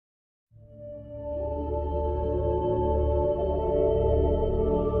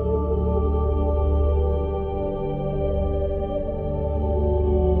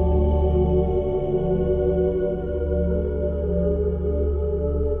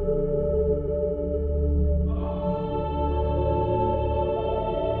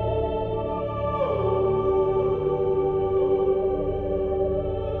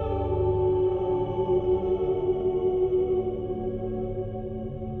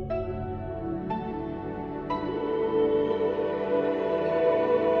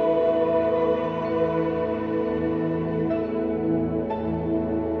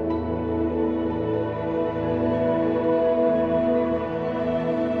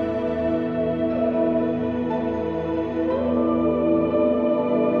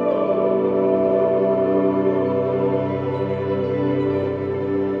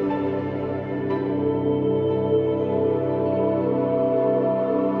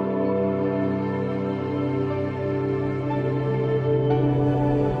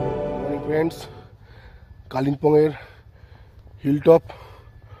Friends, কালিম্পংয়ের hilltop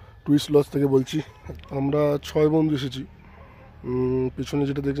tourist lodge থেকে বলছি। আমরা 6 বন্ধু এসেছি। পেছনে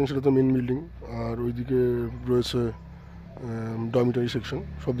যেটা দেখছেন সেটা তো মেন বিল্ডিং, আর ওইদিকে রয়েছে ডরমিটরি সেকশন,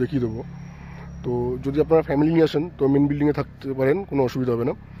 সব দেখিয়ে দেবো। তো যদি আপনারা ফ্যামিলি নিয়ে আসেন তো মেন বিল্ডিংয়ে থাকতে পারেন, কোনো অসুবিধা হবে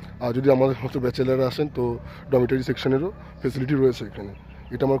না। আর যদি আমাদের মতো ব্যাচেলাররা আসেন তো ডরমিটরি সেকশনেরও ফেসিলিটি রয়েছে এখানে,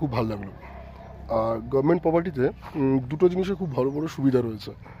 এটা আমার খুব ভালো লাগলো। আর গভর্নমেন্ট প্রপার্টিতে দুটো জিনিসের খুব বড় বড় সুবিধা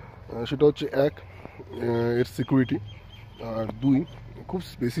রয়েছে। সেটা হচ্ছে এক, এর সিকিউরিটি, আর দুই, খুব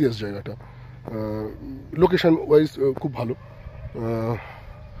স্পেসিয়াস জায়গাটা, লোকেশান ওয়াইজ খুব ভালো।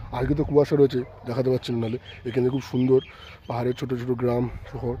 আজকে তো কুয়াশা রয়েছে, দেখাতে পাচ্ছেন নাহলে। এখানে খুব সুন্দর পাহাড়ের ছোটো ছোটো গ্রাম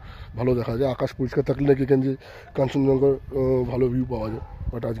শহর ভালো দেখা যায়। আকাশ পরিষ্কার থাকলে নাকি এখানে যে কাঞ্চনজঙ্ঘার ভালো ভিউ পাওয়া যায়,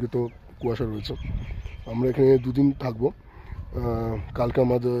 বাট আজকে তো কুয়াশা রয়েছে। আমরা এখানে 2 দিন থাকবো। কালকে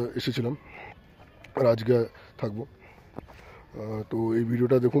আমাদের এসেছিলাম আর আজকে থাকবো। তো এই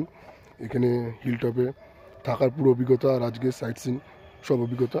ভিডিওটা দেখুন, এখানে হিলটপে থাকার পুরো অভিজ্ঞতা আর আজকে সাইট সিন সব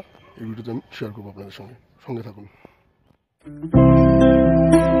অভিজ্ঞতা এই ভিডিওতে আমি শেয়ার করবো আপনাদের সঙ্গে। সঙ্গে থাকুন।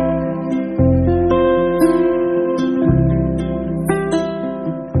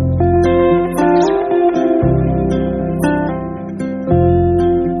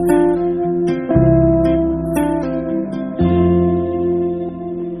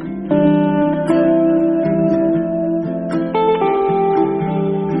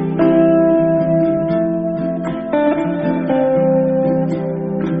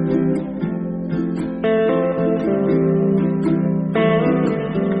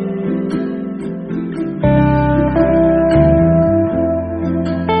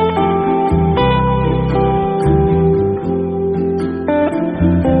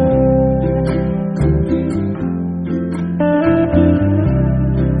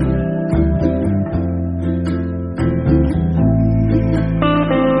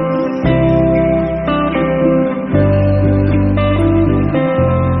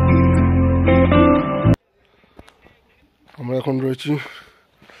 আমরা এখন রয়েছি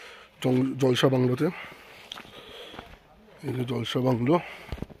জলসা বাংলোতে। এই যে জলসা বাংলো,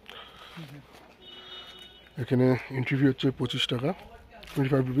 এখানে এন্ট্রি ফি হচ্ছে 25 টাকা,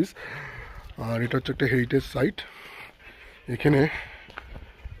 25 রুপিস। আর এটা হচ্ছে একটা হেরিটেজ সাইট। এখানে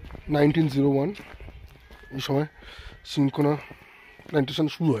 1901 এই সময় সিনকোনা প্ল্যান্টেশন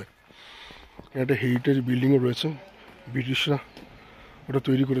শুরু হয়। একটা হেরিটেজ বিল্ডিংও রয়েছে, ব্রিটিশরা ওটা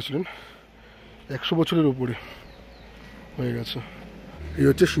তৈরি করেছিলেন। 100 বছরের ওপরে হয়ে গেছে। এই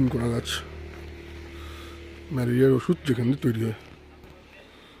হচ্ছে সিনকোনা গাছ, ম্যালেরিয়ার ওষুধ যেখান দিয়ে তৈরি হয়।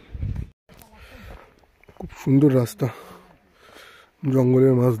 খুব সুন্দর রাস্তা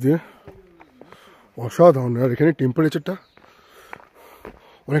জঙ্গলের মাঝ দিয়ে, অসাধারণ। আর এখানে টেম্পারেচারটা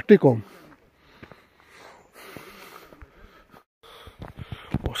অনেকটাই কম,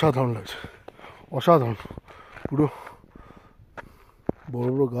 অসাধারণ লাগছে, অসাধারণ। পুরো বড়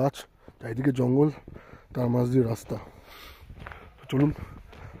বড় গাছ, চারিদিকে জঙ্গল, তার মাঝ দিয়ে রাস্তা। চলুন,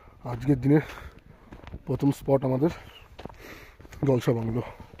 আজকের দিনের প্রথম স্পট আমাদের জলসা বাংলো।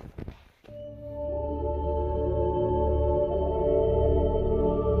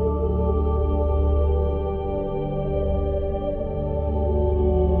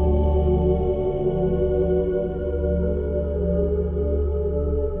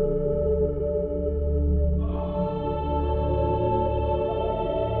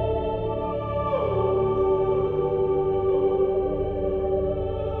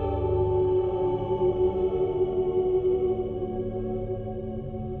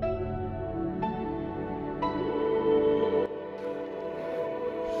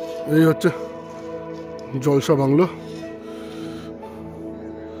 এই হচ্ছে জলসা বাংলো,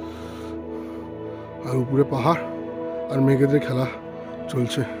 আর উপরে পাহাড় আর মেঘেদের খেলা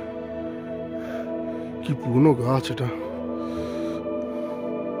চলছে। কি পুরনো গাছ এটা।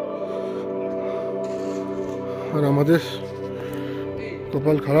 আর আমাদের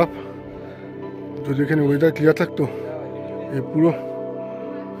কপাল খারাপ, যদি এখানে ওয়েদার ক্লিয়ার থাকতো এই পুরো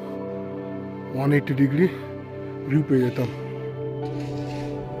 180 ডিগ্রি ভিউ পেয়ে যেতাম।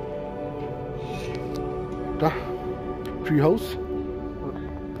 ট্রি হাউস,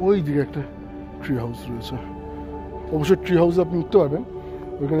 ওই দিকে একটা ট্রি হাউস রয়েছে। অবশ্যই ট্রি হাউসে আপনি উঠতে পারবেন,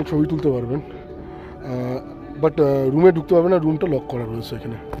 ওইখানে ছবি তুলতে পারবেন, বাট রুমে ঢুকতে পারবেন না, রুমটা লক করা রয়েছে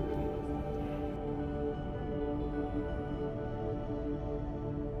এখানে।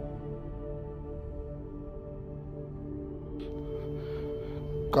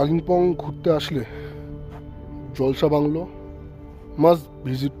 কালিম্পং ঘুরতে আসলে জলসা বাংলো মাস্ট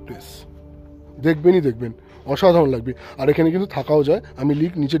ভিজিট প্লেস, দেখবেন, অসাধারণ লাগবে। আর এখানে কিন্তু থাকাও যায়, আমি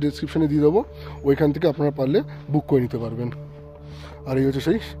লিঙ্ক নিচে ডেসক্রিপশনে দিয়ে দেবো, ওইখান থেকে আপনারা পারলে বুক করে নিতে পারবেন। আর এই হচ্ছে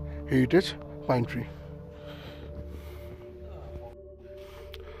সেই হেরিটেজ পাইন ট্রি।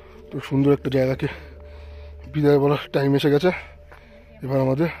 তো সুন্দর একটা জায়গাকে বিদায় বলার টাইম এসে গেছে। এবার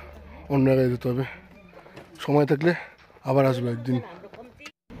আমাদের অন্য জায়গায় যেতে হবে, সময় থাকলে আবার আসবো একদিন।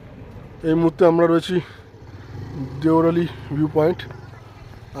 এই মুহূর্তে আমরা রয়েছি দেওরালি ভিউ পয়েন্ট,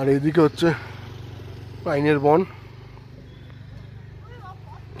 আর এইদিকে হচ্ছে পাইনের বন।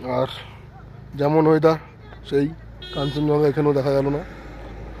 আর যেমন ওয়েদার সেই কাঞ্চনজঙ্ঘা এখানেও দেখা গেল না।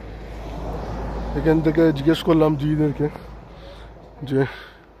 এখান থেকে জিজ্ঞেস করলাম দিদিদেরকে যে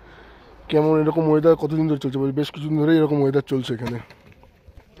কেমন এরকম ওয়েদার কতদিন ধরে চলছে, বেশ কিছুদিন ধরেই এরকম ওয়েদার চলছে এখানে।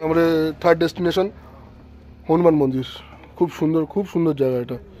 আমাদের থার্ড ডেস্টিনেশন হনুমান মন্দির। খুব সুন্দর জায়গা।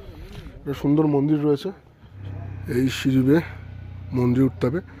 এটা সুন্দর মন্দির রয়েছে। এই সিঁড়ি বেয়ে মন্দির উঠতে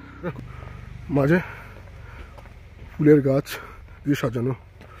হবে, মাঝে ফুলের গাছ দিয়ে সাজানো।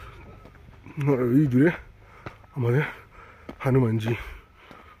 এই দূরে আমাদের হনুমানজি।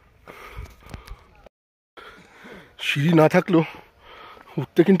 সিঁড়ি না থাকলেও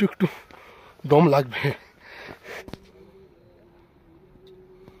উঠতে কিন্তু একটু দম লাগবে।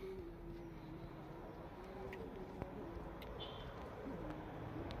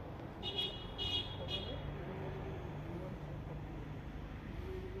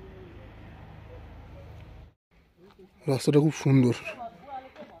 রাস্তাটা খুব সুন্দর,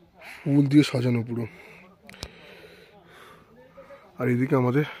 ফুল দিয়ে সাজানো পুরো। আর এদিকে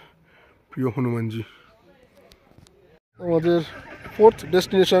আমাদের প্রিয় হনুমানজি। আমাদের ফোর্থ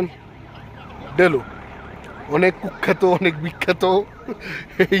ডেস্টিনেশন ডেলো। অনেক কুখ্যাত, অনেক বিখ্যাত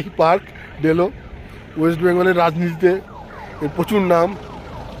এই পার্ক ডেলো। ওয়েস্ট বেঙ্গলের রাজনীতিতে এর প্রচুর নাম।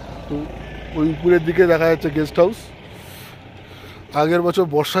 তো ওই উপরের দিকে দেখা যাচ্ছে গেস্ট হাউস। আগের বছর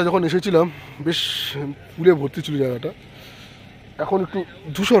বর্ষায় যখন এসেছিলাম বেশ ফুলে ভর্তি ছিল জায়গাটা, এখন একটু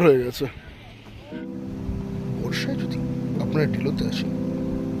ধূসর হয়ে গেছে। বর্ষায় যদি আপনারা ডেলোতে আসেন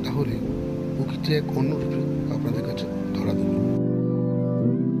তাহলে প্রকৃতি এক অন্য রূপে আপনাদের কাছে ধরা দেবে।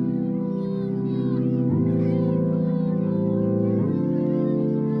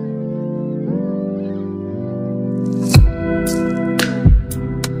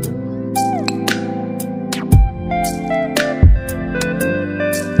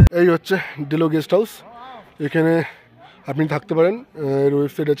 এই হচ্ছে ডেলো গেস্ট হাউস। এখানে আপনি থাকতে পারেন। এর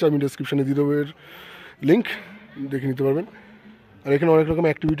ওয়েবসাইট আছে, আমি ডেসক্রিপশানে দিয়ে দেবো এর লিঙ্ক, দেখে নিতে পারবেন। আর এখানে অনেক রকম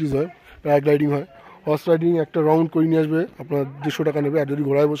অ্যাক্টিভিটিস হয়। প্যারাগ্লাইডিং হয়, হর্স রাইডিং একটা রাউন্ড করে নিয়ে আসবে, আপনার 150 টাকা নেবে। আর যদি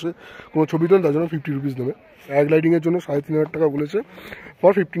ঘোড়ায় বসে কোনো ছবি তোলেন তার জন্য 50 রুপিস নেবে। প্যারাগ্লাইডিংয়ের জন্য 3500 টাকা বলেছে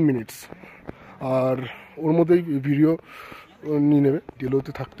ফর 15 মিনিটস। আর ওর মধ্যেই ভিডিও নিয়ে নেবে।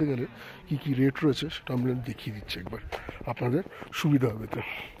 ডেলোতে থাকতে গেলে কী কী রেট রয়েছে সেটা আমরা দেখিয়ে দিচ্ছি একবার, আপনাদের সুবিধা হবে। তো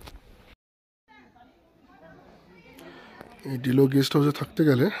এই ডেলো গেস্ট হাউসে থাকতে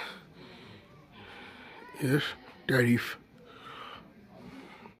গেলে এর ট্যারিফ।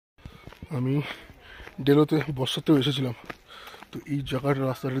 আমি ডেলোতে বর্ষাতেও এসেছিলাম, তো এই জায়গাটা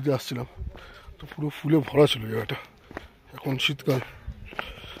রাস্তাটা দিয়ে আসছিলাম তো পুরো ফুলে ভরা ছিল জায়গাটা। এখন শীতকাল,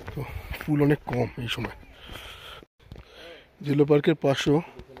 তো ফুল অনেক কম এই সময়। ডেলো পার্কের পাশেও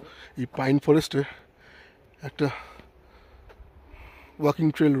এই পাইন ফরেস্টে একটা ওয়াকিং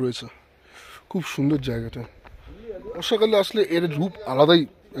ট্রেল রয়েছে। খুব সুন্দর জায়গাটা। বর্ষাকালে আসলে এর রূপ আলাদাই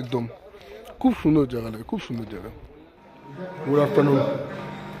একদম। খুব সুন্দর জায়গা লাগে, খুব সুন্দর জায়গা। Good afternoon.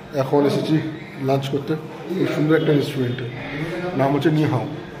 এখন এসেছি লাঞ্চ করতে এই সুন্দর একটা রেস্টুরেন্টে, নাম হচ্ছে নি হাও।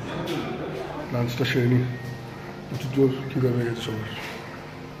 লাঞ্চটা সেরে নিই, প্রচুর জোর খিদে হয়ে গেছে সবার।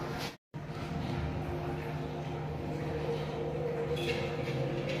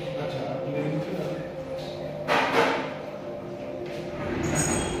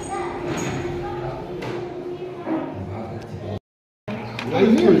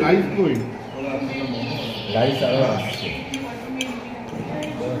 রাইস আরও আসছে।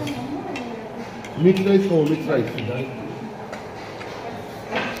 মিক্স রাইস খাবো, mix rice.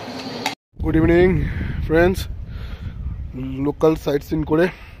 Good evening friends. Local site scene করে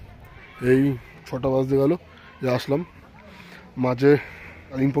এই 6টা বাজতে গেল যে আসলাম। মাঝে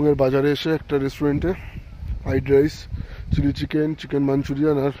কালিম্পংয়ের বাজারে এসে একটা রেস্টুরেন্টে fried rice, chilli chicken, chicken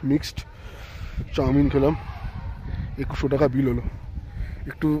Manchurian আর মিক্সড চাউমিন খেলাম। 2100 টাকা বিল হলো।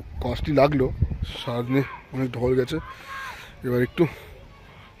 একটু কস্টলি লাগলো, সারাদিনে অনেক ঢল গেছে। এবার একটু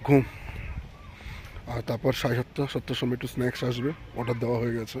ঘুম, আর তারপর 7:30-7টার সময় একটু স্ন্যাক্স আসবে, অর্ডার দেওয়া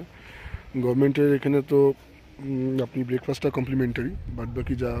হয়ে গেছে। গভর্নমেন্টের এখানে তো আপনি ব্রেকফাস্টটা কমপ্লিমেন্টারি, বাদ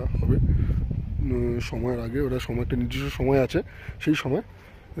বাকি যা হবে সময়ের আগে ওরা একটা নির্দিষ্ট সময় আছে, সেই সময়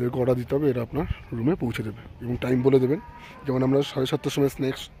অর্ডার দিতে হবে, এরা আপনার রুমে পৌঁছে দেবে এবং টাইম বলে দেবেন। যেমন আমরা 7:30টার সময়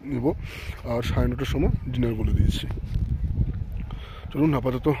স্ন্যাক্স নেব আর 9:30টার সময় ডিনার বলে দিয়েছি। চলুন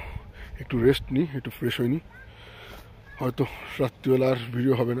আপাতত একটু রেস্ট নিই, একটু ফ্রেশ হয়ে নিই। হয়তো রাত্রিবেলা আর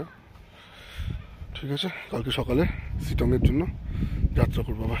ভিডিও হবে না, ঠিক আছে, কালকে সকালে শিটংয়ের জন্য যাত্রা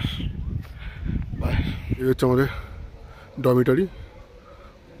করবো আবার। বাই। এই হচ্ছে আমাদের ডরমিটরি,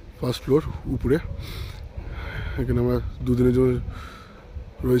 ফার্স্ট ফ্লোর উপরে। এখানে আমরা দুদিনের জন্য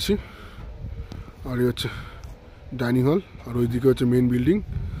রয়েছি। আর এই হচ্ছে ডাইনিং হল, আর ওইদিকে হচ্ছে মেন বিল্ডিং,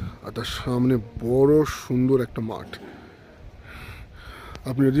 আর তার সামনে বড় সুন্দর একটা মাঠ।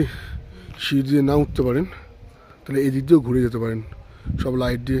 আপনি যদি সিঁড়ি দিয়ে না উঠতে পারেন তাহলে এই দিক দিয়েও ঘুরে যেতে পারেন, সব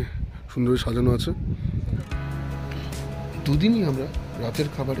লাইট দিয়ে সুন্দর সাজানো আছে। দুদিনই আমরা রাতের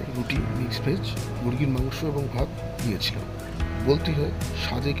খাবারে রুটি, মিক্স ভেজ, মুরগির মাংস এবং ভাত নিয়েছিলাম। বলতেই হয়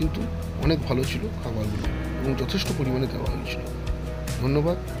স্বাদে কিন্তু অনেক ভালো ছিল খাবারগুলো এবং যথেষ্ট পরিমাণে দেওয়া হয়েছিল।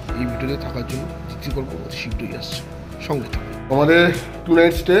 ধন্যবাদ এই ভিডিওতে থাকার জন্য। দ্বিতীয় পর্ব অতি শীঘ্রই আসছে, সঙ্গে থাকুন। আমাদের 2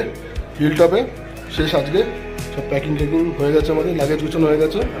 নাইট স্টে হিল টপে শেষ আজকে। সব প্যাকিং ট্যাকিং হয়ে গেছে, আমাদের লাগেজ গুছানো হয়ে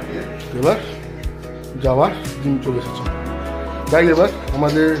গেছে। এবার যাওয়ার দিন চলে এসেছে। যাই, এবার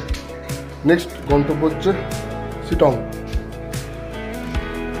আমাদের নেক্সট গন্তব্য হচ্ছে শিটং।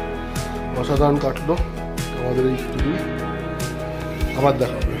 অসাধারণ কাটলো আমাদের এই দিন, আবার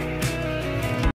দেখা হবে।